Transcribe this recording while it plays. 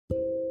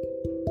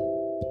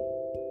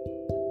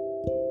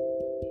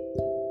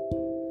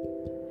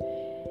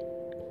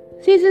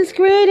Season's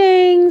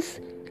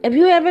greetings! If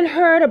you haven't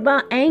heard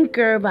about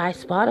Anchor by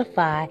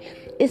Spotify,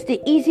 it's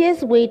the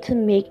easiest way to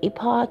make a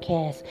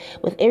podcast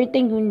with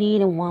everything you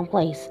need in one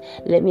place.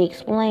 Let me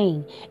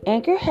explain.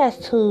 Anchor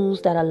has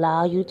tools that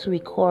allow you to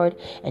record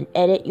and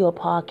edit your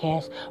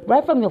podcast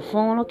right from your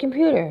phone or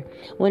computer.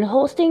 When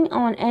hosting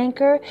on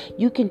Anchor,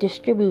 you can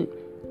distribute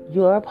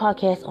your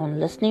podcast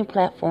on listening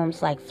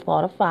platforms like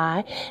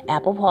Spotify,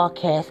 Apple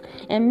Podcasts,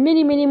 and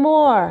many, many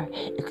more.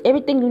 It's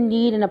everything you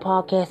need in a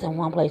podcast in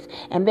one place.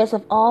 And best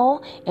of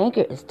all,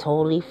 Anchor is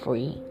totally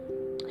free.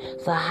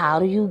 So how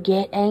do you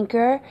get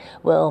Anchor?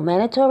 Well,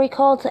 mandatory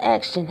call to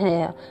action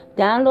here.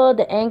 Download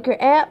the Anchor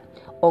app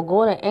or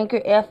go to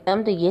Anchor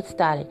FM to get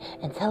started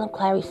and tell them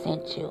Clary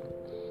sent you.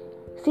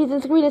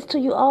 Season's greetings to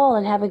you all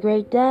and have a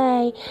great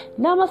day.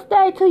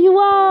 Namaste to you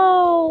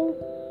all.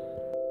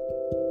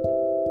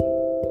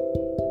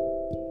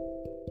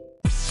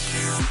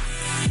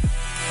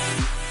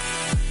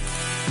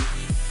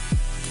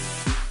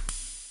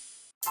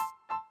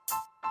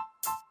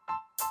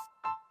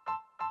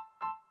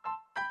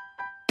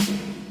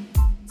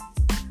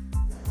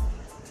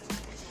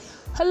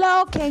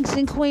 Hello, kings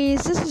and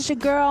queens. This is your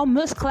girl,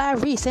 Miss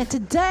Clarice, and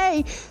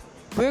today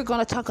we're going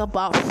to talk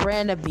about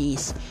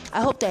frenemies.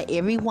 I hope that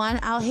everyone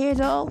out here,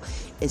 though,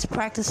 is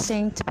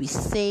practicing to be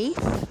safe,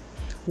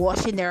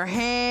 washing their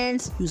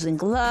hands, using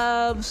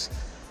gloves,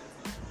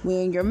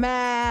 wearing your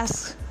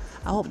mask.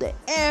 I hope that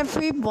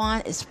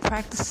everyone is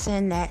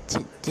practicing that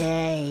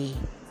today,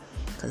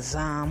 because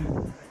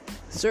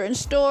certain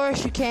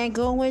stores you can't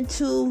go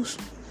into,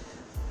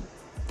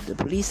 the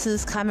police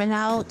is coming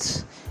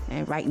out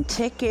and writing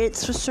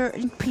tickets for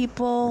certain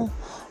people,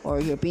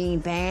 or you're being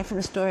banned from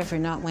the store if you're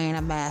not wearing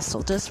a mask.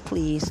 So just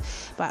please,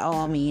 by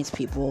all means,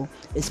 people,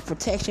 it's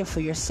protection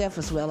for yourself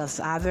as well as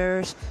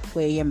others.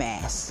 Wear your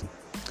mask.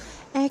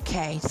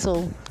 Okay,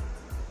 so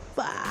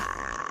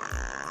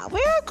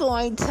we're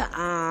going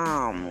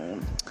to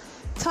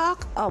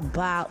talk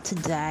about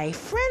today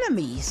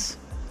frenemies.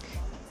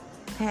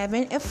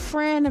 Having a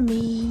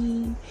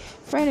frenemy.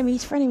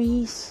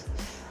 Frenemies.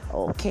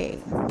 Okay.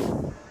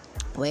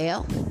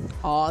 Well,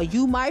 are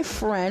you my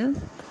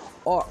friend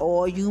or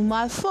are you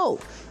my foe?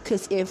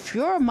 Because if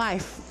you're my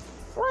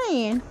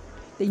friend,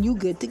 then you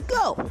good to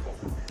go.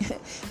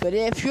 But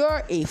if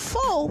you're a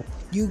foe,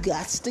 you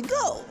got to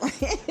go.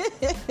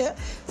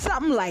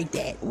 Something like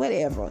that.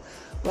 Whatever.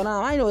 But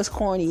I know it's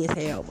corny as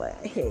hell, but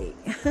hey,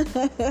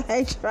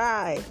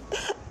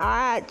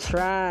 I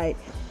tried.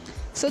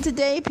 So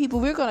today, people,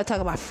 we're going to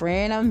talk about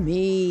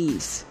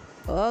frenemies.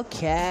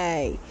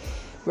 Okay.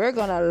 We're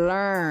going to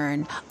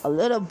learn a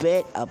little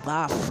bit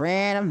about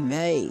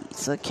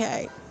frenemies,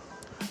 okay?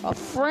 A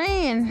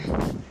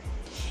friend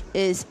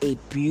is a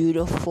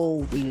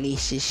beautiful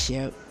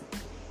relationship.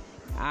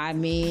 I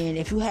mean,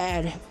 if you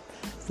had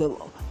the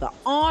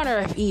honor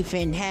of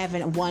even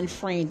having one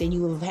friend, then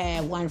you would have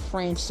had one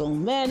friend so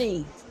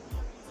many.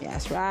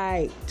 That's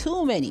right.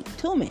 Too many.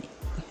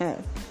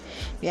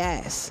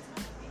 Yes.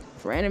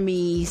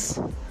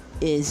 Frenemies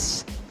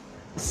is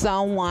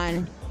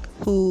someone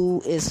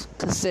who is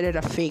considered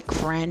a fake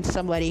friend,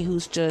 somebody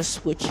who's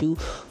just with you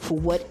for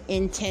what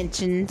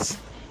intentions,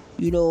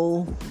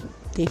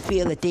 they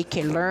feel that they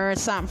can learn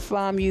something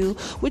from you,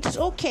 which is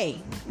okay,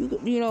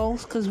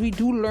 because we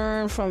do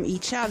learn from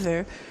each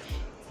other,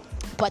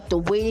 but the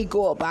way they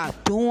go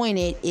about doing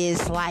it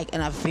is like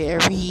in a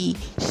very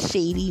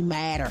shady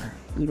manner,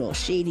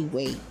 shady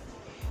way,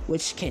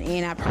 which can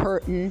end up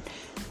hurting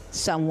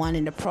someone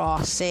in the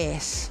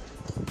process.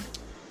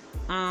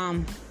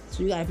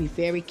 So you gotta be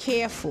very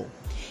careful.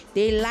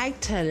 They like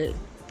to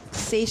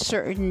say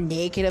certain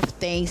negative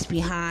things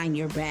behind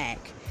your back.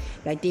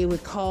 Like they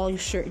would call you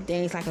certain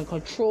things like a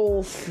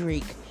control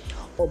freak,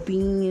 or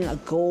being a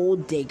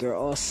gold digger,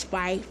 or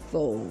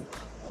spiteful,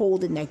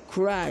 holding a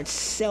grudge,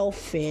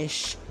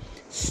 selfish,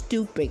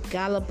 stupid,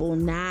 gullible,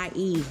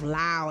 naive,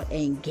 loud,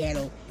 and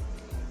ghetto.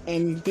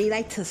 And they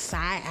like to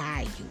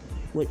side-eye you,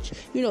 which,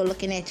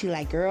 looking at you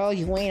like, girl,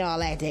 you ain't all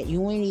like that.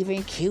 You ain't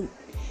even cute.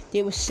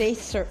 They would say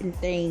certain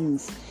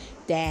things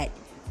that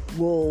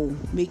will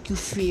make you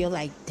feel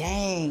like,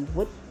 dang,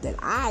 what did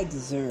I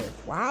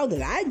deserve? Wow,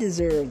 did I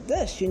deserve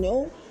this,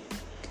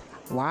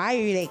 Why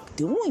are they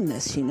doing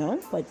this,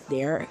 But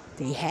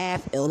they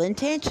have ill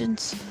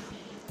intentions,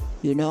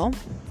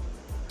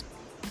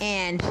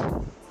 And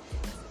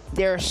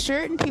there are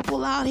certain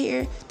people out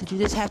here that you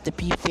just have to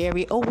be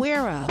very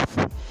aware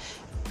of.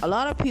 A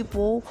lot of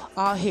people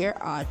out here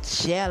are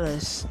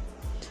jealous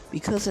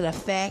because of the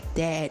fact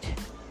that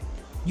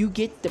you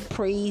get the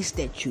praise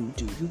that you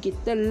do. You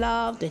get the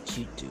love that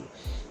you do.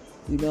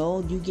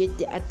 You get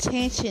the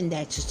attention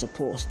that you're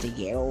supposed to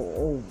get,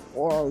 or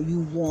you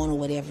want, or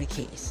whatever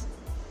case.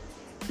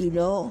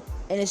 And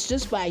it's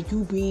just by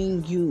you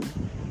being you.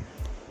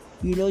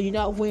 You're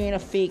not wearing a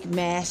fake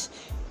mask.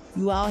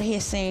 You out here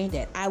saying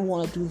that I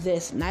want to do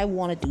this and I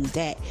want to do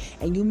that,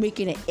 and you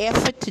making an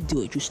effort to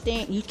do it.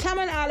 You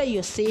coming out of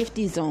your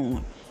safety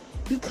zone.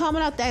 You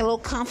coming out that little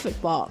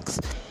comfort box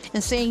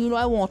and saying,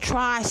 I want to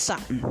try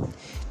something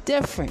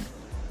different.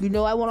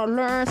 I want to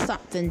learn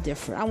something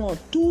different. I want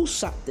to do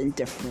something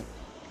different.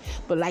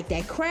 But like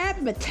that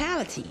crab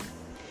mentality,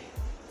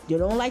 they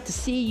don't like to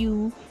see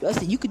you.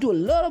 Listen, you can do a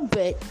little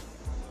bit,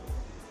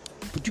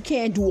 but you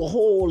can't do a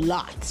whole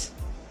lot.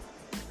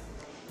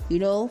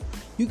 You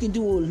can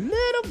do a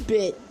little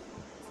bit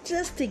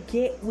just to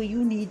get where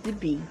you need to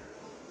be,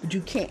 but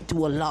you can't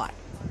do a lot.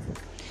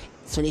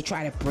 So they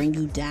try to bring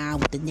you down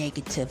with the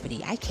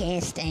negativity. I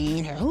can't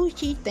stand her. Who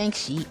she thinks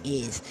she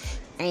is?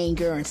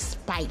 Anger and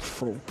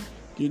spiteful,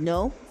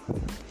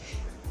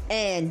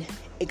 And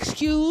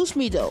excuse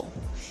me though,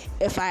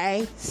 if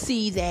I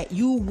see that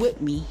you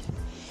with me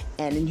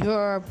and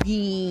you're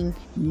being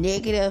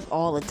negative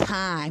all the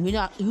time, you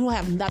don't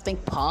have nothing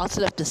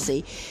positive to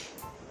say,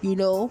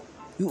 you're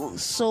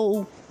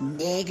so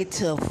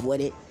negative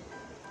with it.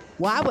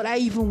 Why would I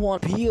even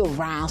want to be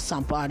around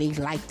somebody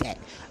like that?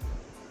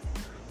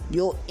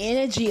 Your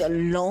energy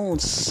alone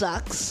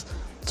sucks.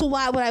 So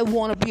why would I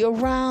want to be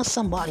around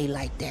somebody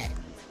like that?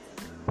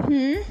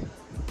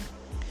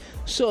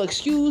 So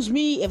excuse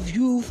me if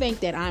you think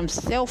that I'm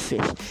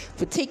selfish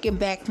for taking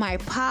back my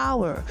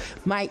power,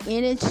 my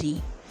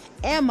energy,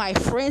 and my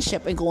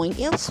friendship and going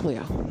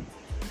elsewhere.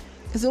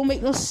 Because it don't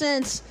make no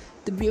sense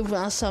to be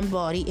around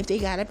somebody if they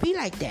gotta be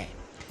like that.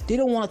 They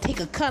don't want to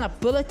take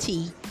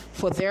accountability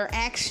for their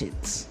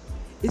actions.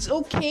 It's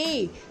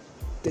okay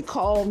to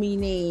call me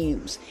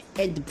names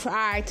and to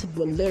try to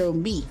belittle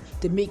me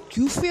to make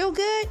you feel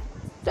good,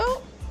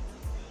 though.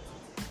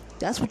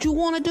 That's what you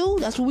want to do.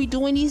 That's what we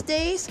doing these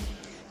days.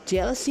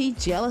 Jealousy.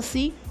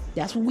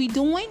 That's what we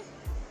doing.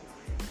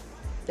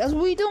 That's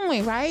what we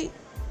doing, right?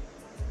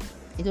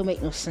 It don't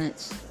make no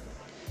sense.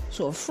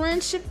 So a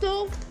friendship,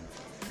 though,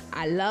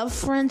 I love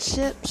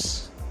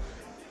friendships.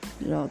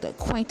 The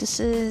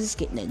acquaintances,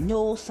 getting to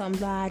know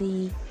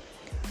somebody.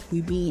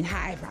 We being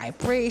high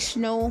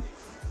vibrational.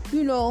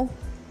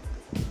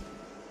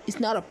 It's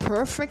not a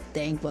perfect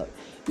thing, but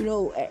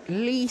at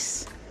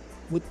least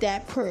with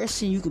that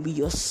person you can be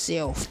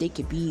yourself. They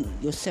can be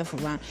yourself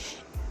around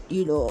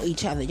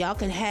each other. Y'all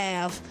can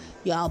have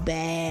y'all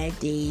bad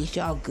days,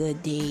 y'all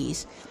good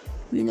days,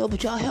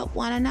 but y'all help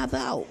one another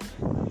out.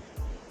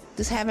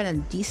 Just having a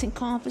decent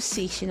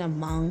conversation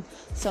among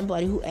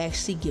somebody who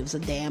actually gives a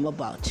damn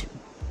about you.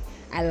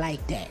 I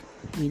like that.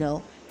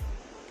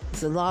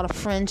 There's a lot of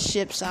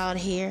friendships out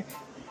here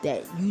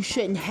that you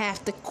shouldn't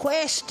have to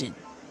question,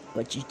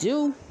 but you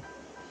do,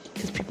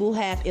 because people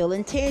have ill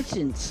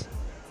intentions.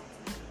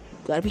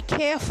 You gotta be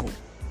careful.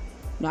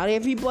 Not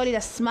everybody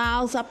that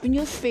smiles up in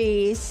your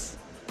face,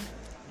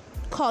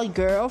 call your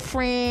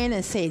girlfriend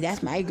and say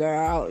that's my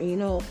girl,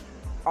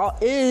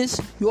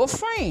 is your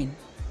friend.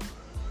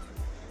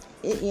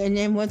 And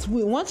then once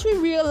we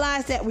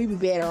realize that, we be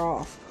better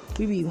off.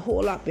 We be a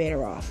whole lot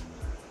better off.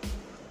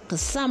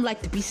 Because some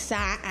like to be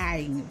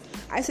side-eyeing you.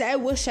 I said, I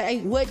wish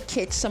I would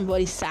catch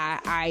somebody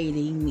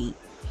side-eyeing me.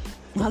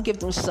 I'll give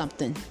them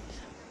something.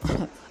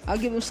 I'll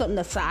give them something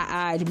to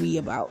side-eye me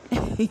about.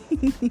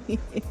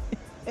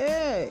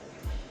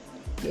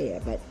 Yeah,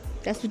 but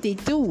that's what they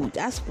do.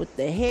 That's what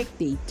the heck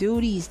they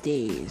do these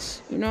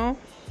days,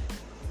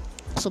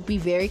 So be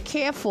very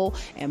careful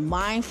and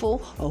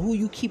mindful of who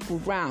you keep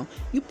around.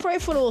 You pray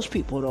for those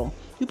people, though.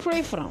 You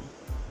pray for them.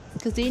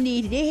 Because they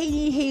need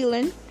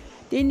healing.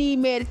 They need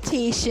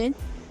meditation.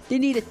 They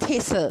need a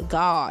taste of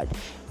God.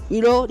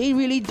 They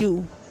really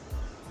do.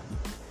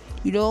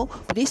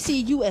 But they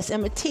see you as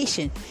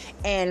imitation.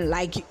 And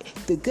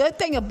the good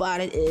thing about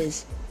it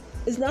is,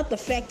 it's not the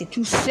fact that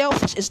you're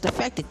selfish. It's the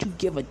fact that you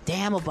give a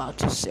damn about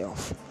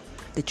yourself.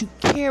 That you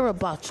care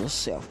about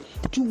yourself.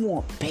 That you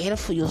want better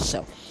for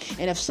yourself.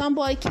 And if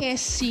somebody can't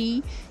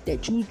see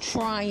that you're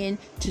trying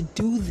to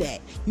do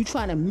that, you're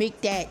trying to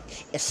make that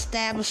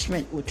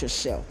establishment with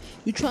yourself,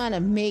 you're trying to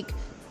make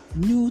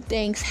new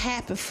things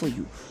happen for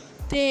you,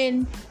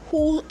 then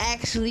who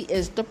actually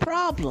is the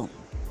problem?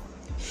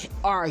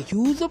 Are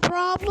you the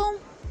problem?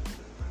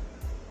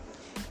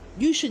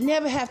 You should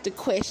never have to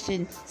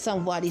question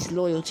somebody's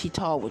loyalty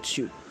towards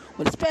you,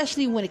 but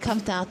especially when it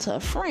comes down to a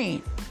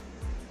friend.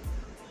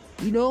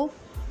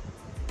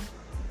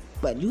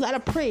 But you gotta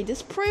pray.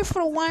 Just pray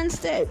for the ones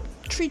that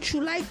treat you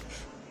like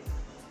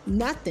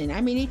nothing. I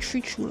mean, they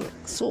treat you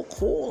so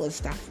cool and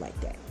stuff like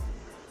that.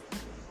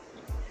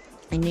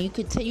 And then you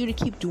continue to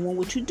keep doing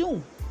what you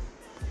do.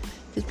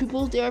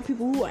 Because there are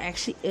people who are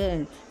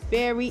actually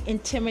very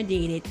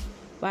intimidated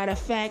by the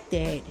fact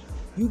that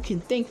you can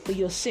think for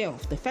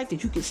yourself. The fact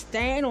that you can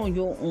stand on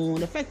your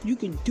own. The fact that you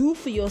can do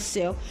for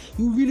yourself.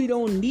 You really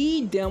don't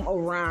need them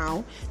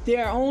around.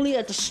 They're only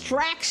a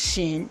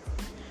distraction.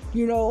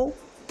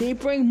 They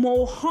bring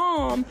more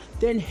harm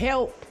than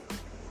help.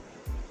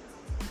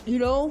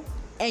 And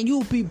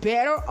you'll be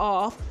better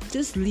off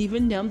just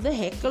leaving them the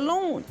heck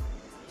alone.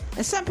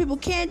 And some people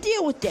can't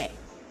deal with that.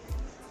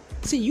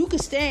 See, you can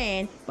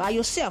stand by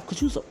yourself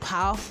because you're a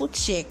powerful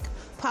chick.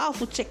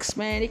 Powerful chicks,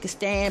 man, they can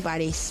stand by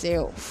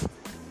themselves.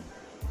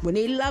 When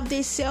they love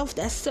themselves,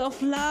 that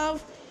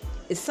self-love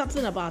is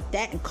something about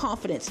that and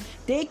confidence.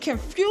 They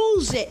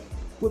confuse it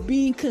with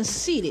being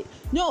conceited.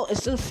 No,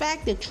 it's the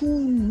fact that you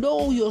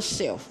know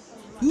yourself.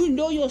 You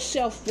know your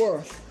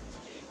self-worth.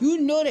 You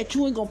know that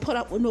you ain't gonna put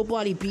up with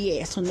nobody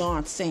BS or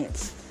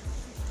nonsense.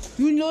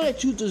 You know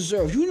that you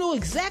deserve. You know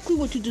exactly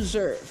what you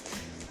deserve.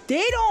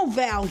 They don't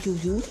value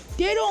you.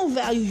 They don't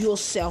value your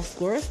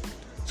self-worth.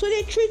 So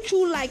they treat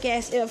you like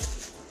as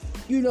if,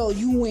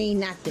 you ain't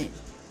nothing.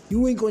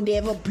 You ain't gonna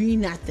ever be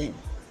nothing.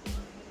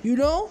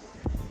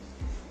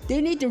 They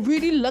need to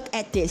really look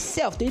at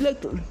themselves. They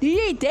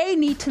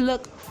need to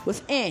look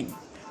within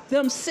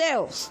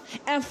themselves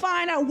and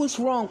find out what's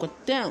wrong with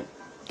them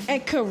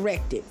and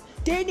correct it.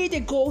 They need to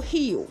go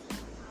heal.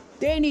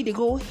 They need to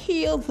go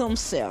heal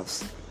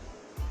themselves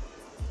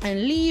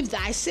and leave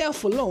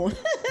thyself alone.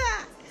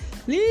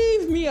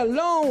 Leave me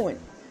alone.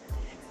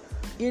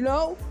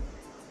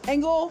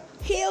 And go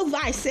heal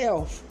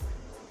thyself.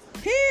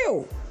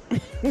 Heal.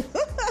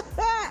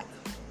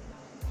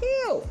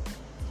 Heal.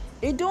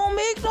 It don't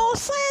make no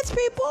sense,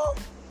 people.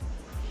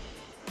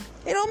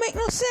 It don't make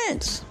no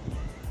sense.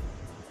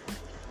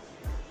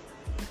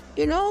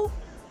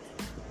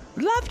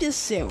 Love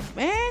yourself,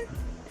 man.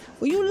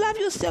 When you love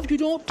yourself, you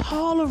don't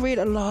tolerate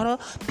a lot of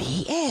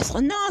BS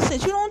or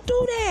nonsense. You don't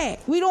do that.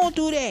 We don't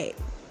do that.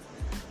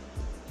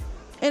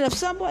 And if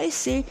somebody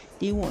say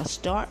they want to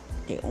start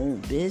their own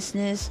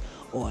business,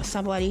 or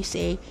somebody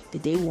say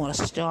that they want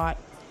to start,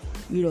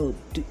 they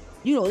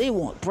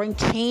want to bring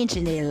change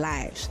in their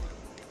lives,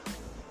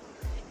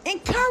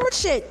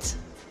 encourage it.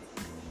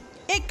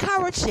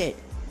 Encourage it.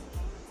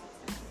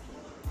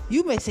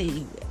 You may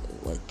say,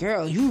 well,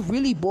 girl, you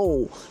really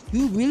bold.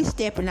 You really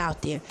stepping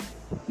out there.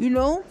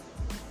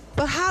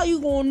 But how you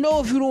gonna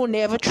know if you don't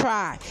never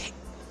try?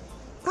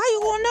 How you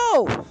gonna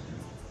know?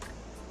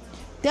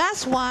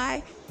 That's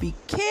why be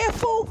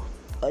careful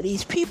of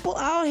these people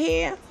out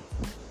here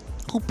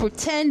who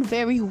pretend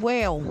very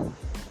well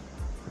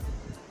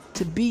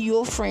to be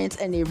your friends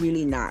and they're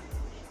really not.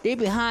 They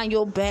behind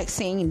your back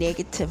saying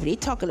negativity. They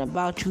talking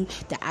about you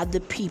to other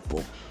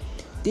people.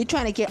 They're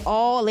trying to get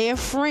all their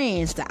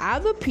friends, the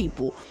other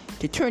people,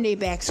 to turn their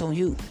backs on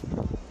you.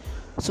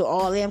 So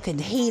all of them can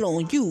hate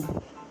on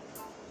you.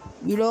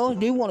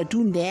 They want to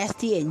do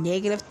nasty and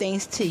negative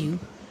things to you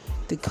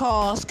to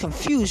cause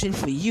confusion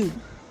for you.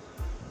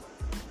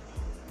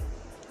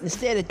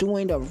 Instead of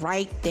doing the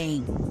right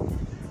thing.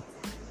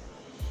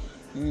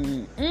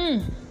 You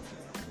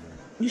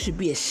should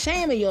be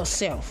ashamed of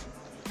yourself.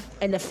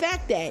 And the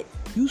fact that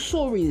you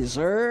so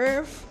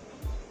reserved,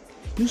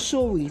 you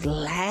so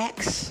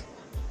relaxed,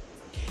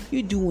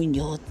 you doing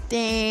your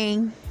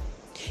thing,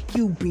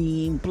 you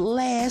being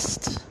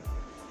blessed,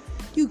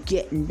 you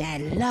getting that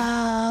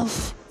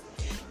love,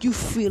 you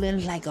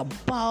feeling like a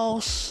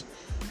boss,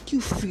 you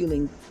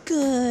feeling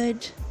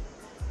good.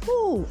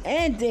 Ooh,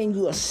 and then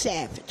you a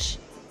savage.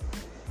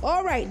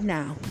 All right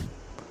now,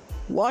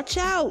 watch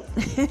out.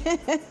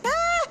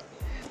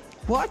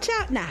 Watch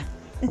out now.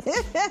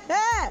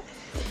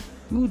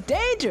 You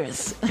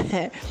dangerous.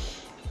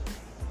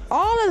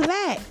 All of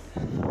that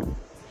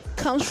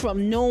comes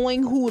from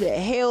knowing who the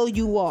hell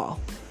you are.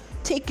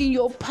 Taking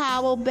your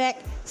power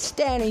back,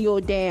 standing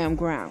your damn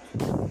ground.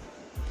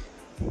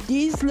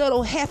 These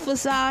little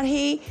heifers out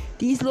here,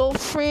 these little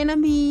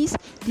frenemies,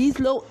 these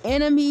little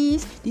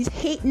enemies, these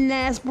hating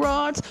ass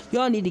broads,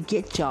 y'all need to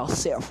get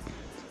yourself.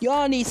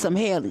 Y'all need some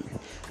healing.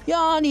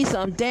 Y'all need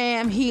some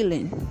damn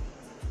healing.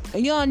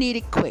 And y'all need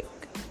it quick.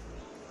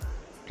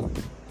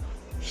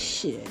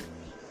 Shit.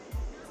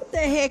 What the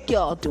heck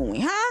y'all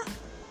doing, huh?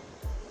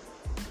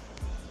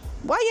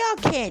 Why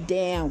y'all can't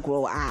damn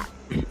grow up?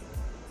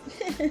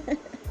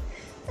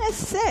 That's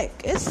sick.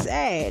 It's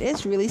sad.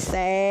 It's really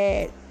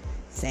sad.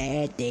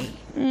 Sad day.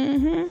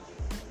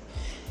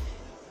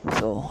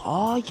 So,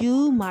 are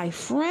you my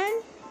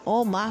friend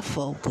or my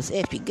foe? Because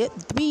if you get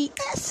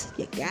BS,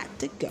 you got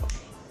to go.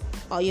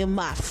 Are you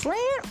my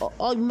friend or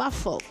are you my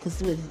foe?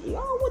 Because with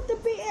the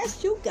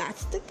BS, you got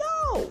to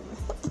go.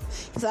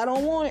 Because I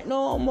don't want it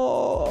no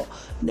more.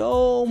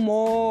 No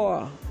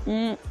more.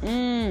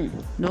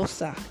 No,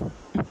 sir.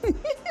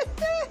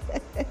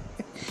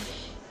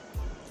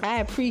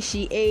 I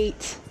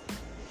appreciate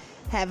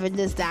having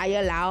this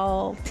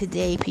dialogue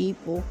today,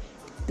 people.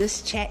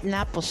 This chatting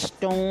up a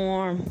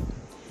storm,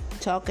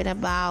 talking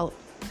about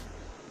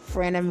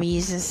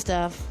frenemies and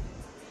stuff.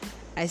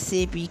 I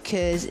say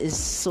because it's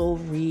so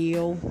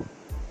real,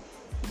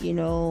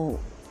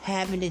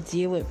 having to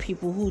deal with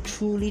people who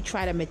truly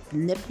try to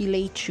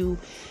manipulate you,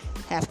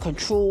 have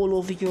control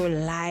over your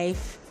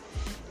life.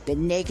 The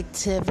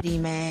negativity,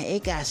 man,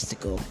 it got to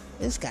go.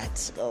 It's got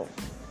to go.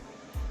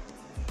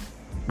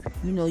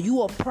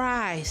 You a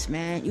prize,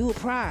 man. You a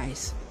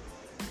prize.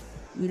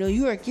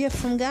 You're a gift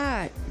from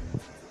God.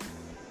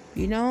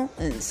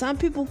 And some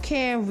people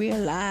can't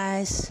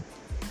realize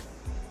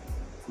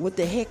what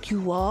the heck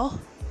you are.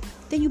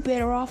 Then you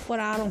better off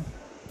without them.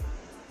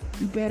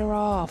 You better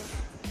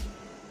off.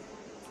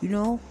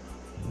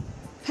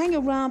 Hang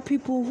around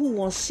people who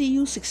want to see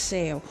you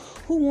succeed,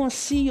 who want to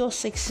see your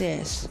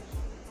success,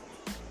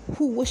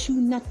 who wish you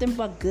nothing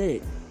but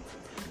good,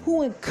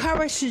 who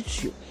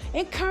encourages you.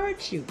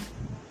 Encourage you.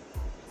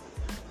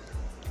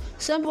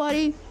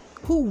 Somebody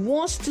who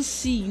wants to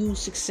see you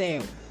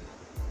succeed.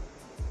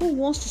 Who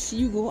wants to see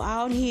you go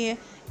out here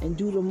and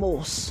do the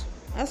most?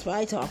 That's what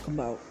I talk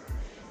about.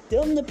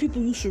 Them the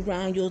people you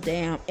surround your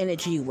damn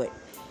energy with.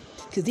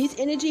 Because these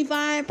energy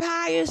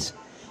vampires,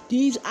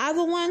 these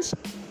other ones,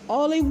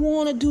 all they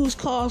want to do is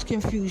cause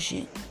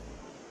confusion.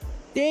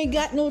 They ain't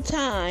got no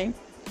time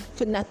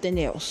for nothing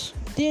else.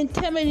 They're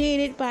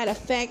intimidated by the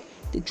fact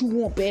that you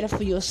want better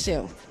for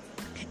yourself.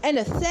 And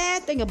the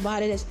sad thing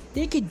about it is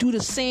they could do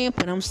the same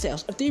for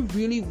themselves if they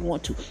really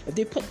want to. If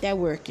they put that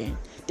work in.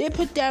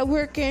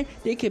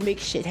 They can make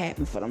shit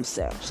happen for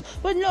themselves.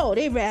 But no,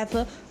 they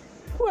rather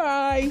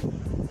cry.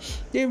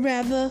 They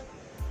rather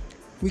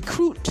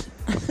recruit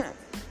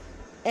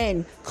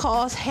and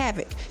cause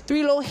havoc.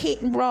 3 little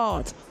hating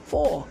broads,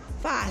 4,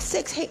 5,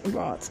 6 hating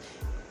broads.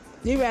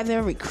 They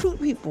rather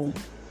recruit people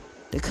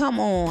to come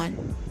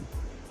on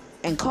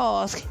and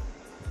cause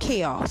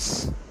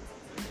chaos.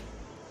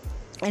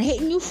 And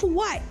hating you for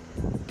what?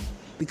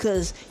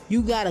 Because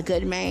you got a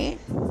good man,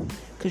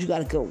 because you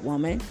got a good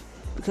woman,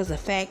 because the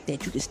fact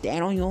that you can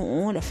stand on your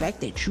own, the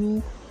fact that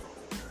you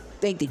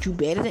think that you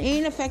better than,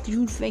 ain't the fact that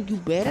you think you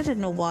better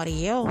than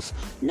nobody else.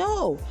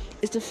 No,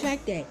 it's the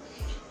fact that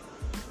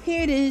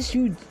here it is,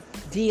 you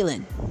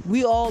dealing.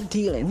 We all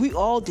dealing.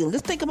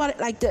 Let's think about it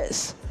like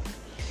this.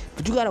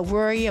 But you gotta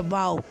worry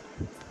about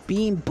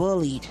being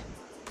bullied.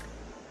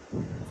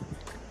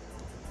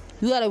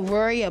 You gotta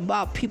worry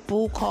about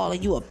people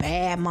calling you a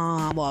bad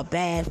mom or a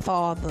bad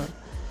father.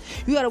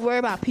 You gotta worry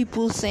about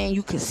people saying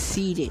you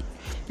conceited.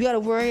 You gotta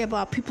worry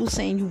about people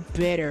saying you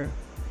better.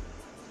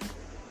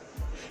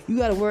 You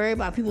gotta worry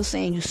about people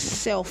saying you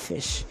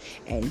selfish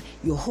and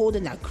you're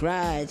holding a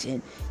grudge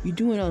and you're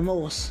doing the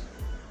most.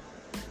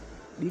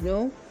 You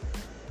know?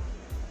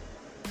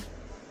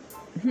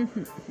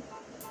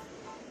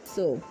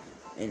 So,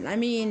 and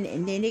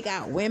then they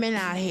got women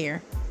out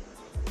here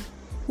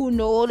who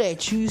know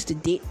that you used to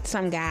date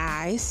some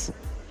guys.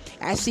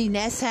 I seen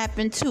that's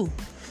happened too.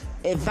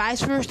 And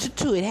vice versa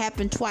too. It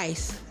happened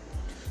twice.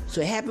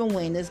 So it happened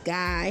when this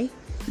guy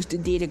used to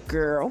date a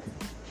girl.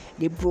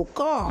 They broke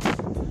off.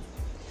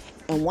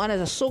 And one of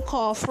the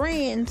so-called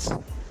friends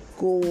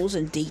goes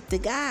and date the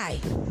guy.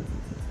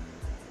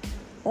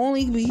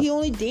 He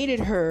only dated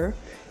her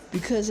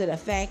because of the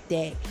fact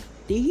that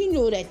he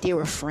knew that they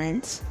were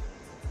friends.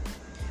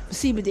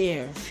 But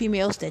there are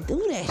females that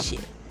do that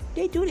shit.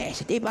 They do that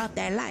shit. They about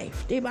that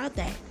life. They about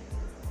that.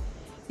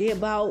 They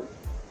about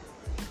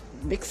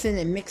mixing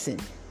and mixing.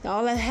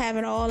 All that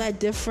having all that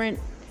different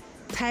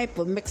type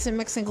of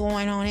mixing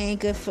going on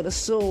ain't good for the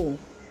soul.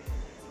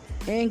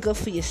 It ain't good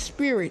for your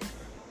spirit.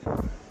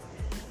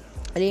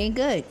 It ain't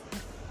good.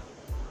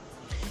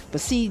 But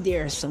see,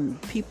 there are some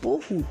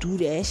people who do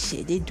that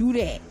shit. They do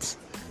that.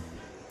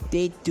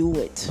 They do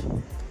it.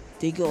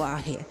 They go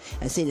out here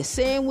and say the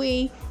same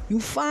way you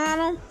find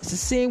them, it's the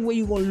same way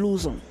you gonna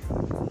lose them.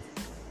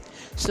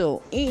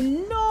 So,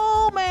 ain't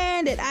no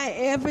man that I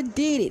ever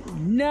dated,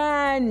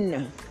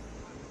 none,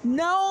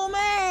 no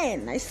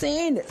man, I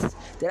saying this,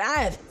 that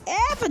I have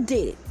ever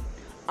dated,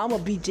 I'm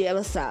gonna be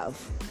jealous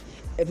of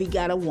if he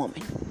got a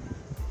woman.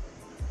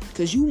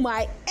 Because you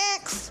my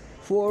ex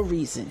for a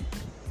reason.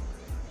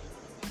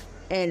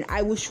 And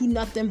I wish you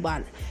nothing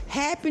but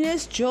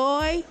happiness,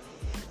 joy.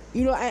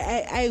 You know,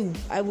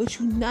 I wish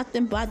you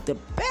nothing but the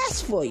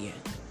best for you.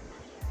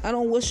 I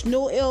don't wish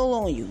no ill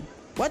on you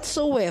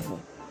whatsoever.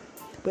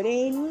 But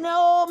ain't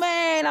no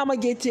man I'm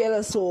going to get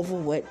jealous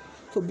over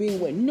for being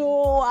with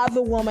no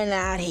other woman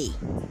out here.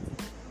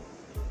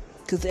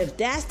 Because if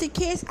that's the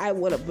case, I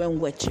would have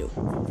been with you.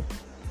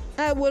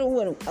 I would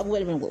have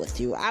been with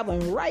you. I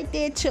been right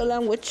there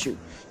chilling with you.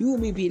 You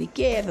and me be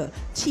together,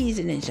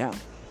 cheesing and junk.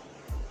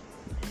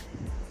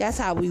 That's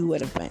how we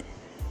would have been.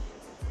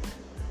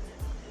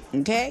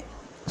 Okay?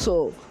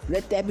 So,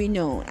 let that be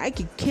known. I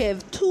could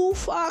give 2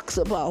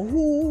 fucks about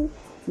who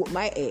with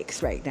my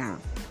ex right now.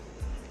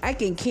 I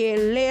can care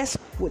less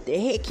what the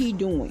heck he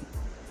doing.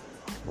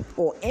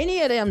 Or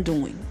any of them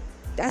doing.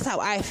 That's how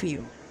I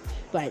feel.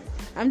 But,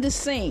 I'm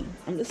just saying.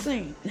 I'm just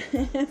saying.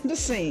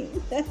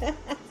 I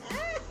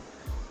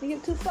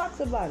give 2 fucks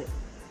about it.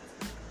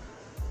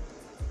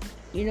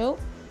 You know?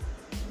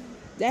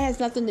 That has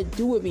nothing to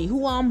do with me.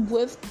 Who I'm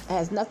with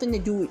has nothing to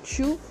do with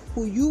you.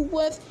 Who you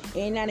with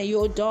ain't none of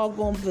your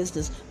doggone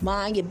business.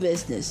 Mind your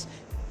business.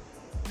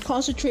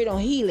 Concentrate on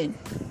healing.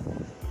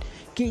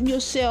 Getting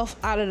yourself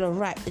out of the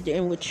rut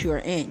in which you're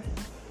in.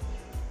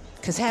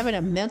 Because having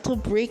a mental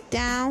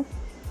breakdown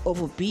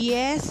over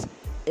BS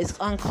is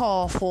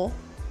uncalled for.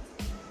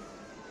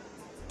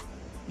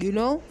 You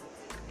know?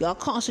 Y'all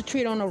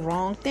concentrate on the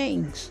wrong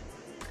things.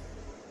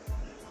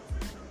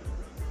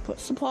 Put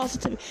some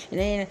positivity. And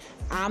then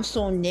I'm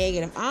so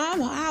negative.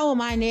 How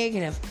am I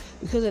negative?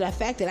 Because of the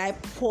fact that I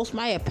post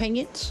my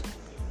opinions.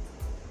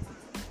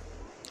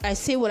 I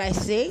say what I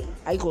say.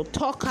 I go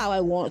talk how I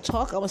want to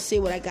talk. I'm going to say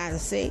what I got to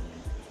say.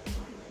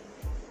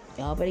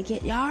 Y'all better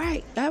get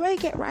right. Y'all better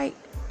get right.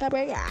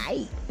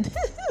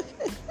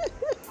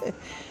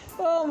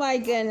 Oh my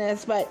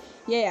goodness. But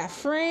yeah,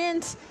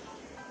 friends,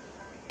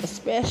 a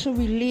special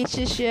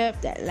relationship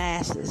that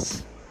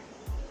lasts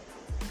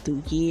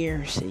through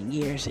years and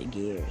years and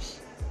years.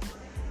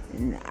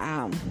 And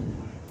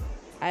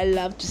I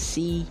love to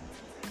see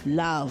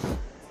love,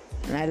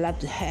 and I love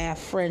to have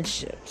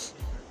friendships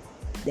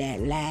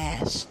that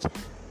last,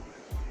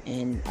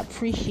 and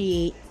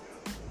appreciate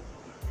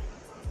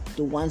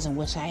the ones in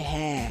which I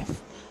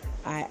have.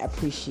 I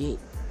appreciate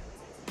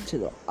to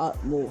the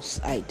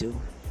utmost. I do.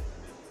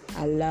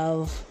 I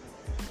love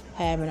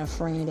having a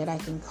friend that I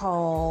can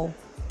call.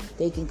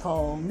 They can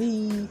call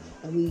me,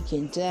 and we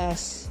can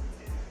just,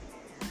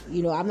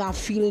 I'm not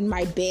feeling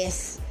my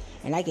best,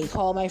 and I can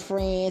call my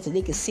friends, and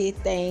they can say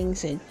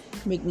things and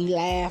make me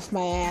laugh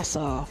my ass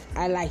off.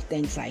 I like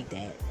things like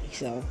that.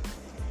 So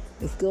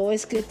it's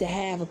always good to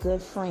have a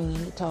good friend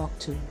to talk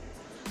to,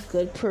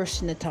 good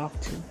person to talk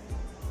to.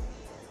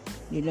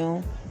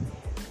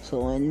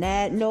 So on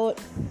that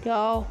note,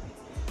 y'all,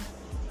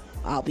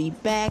 I'll be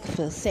back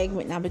for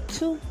segment number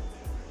 2.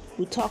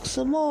 We'll talk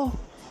some more.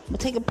 I'm gonna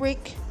take a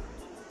break.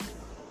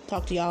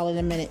 Talk to y'all in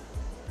a minute.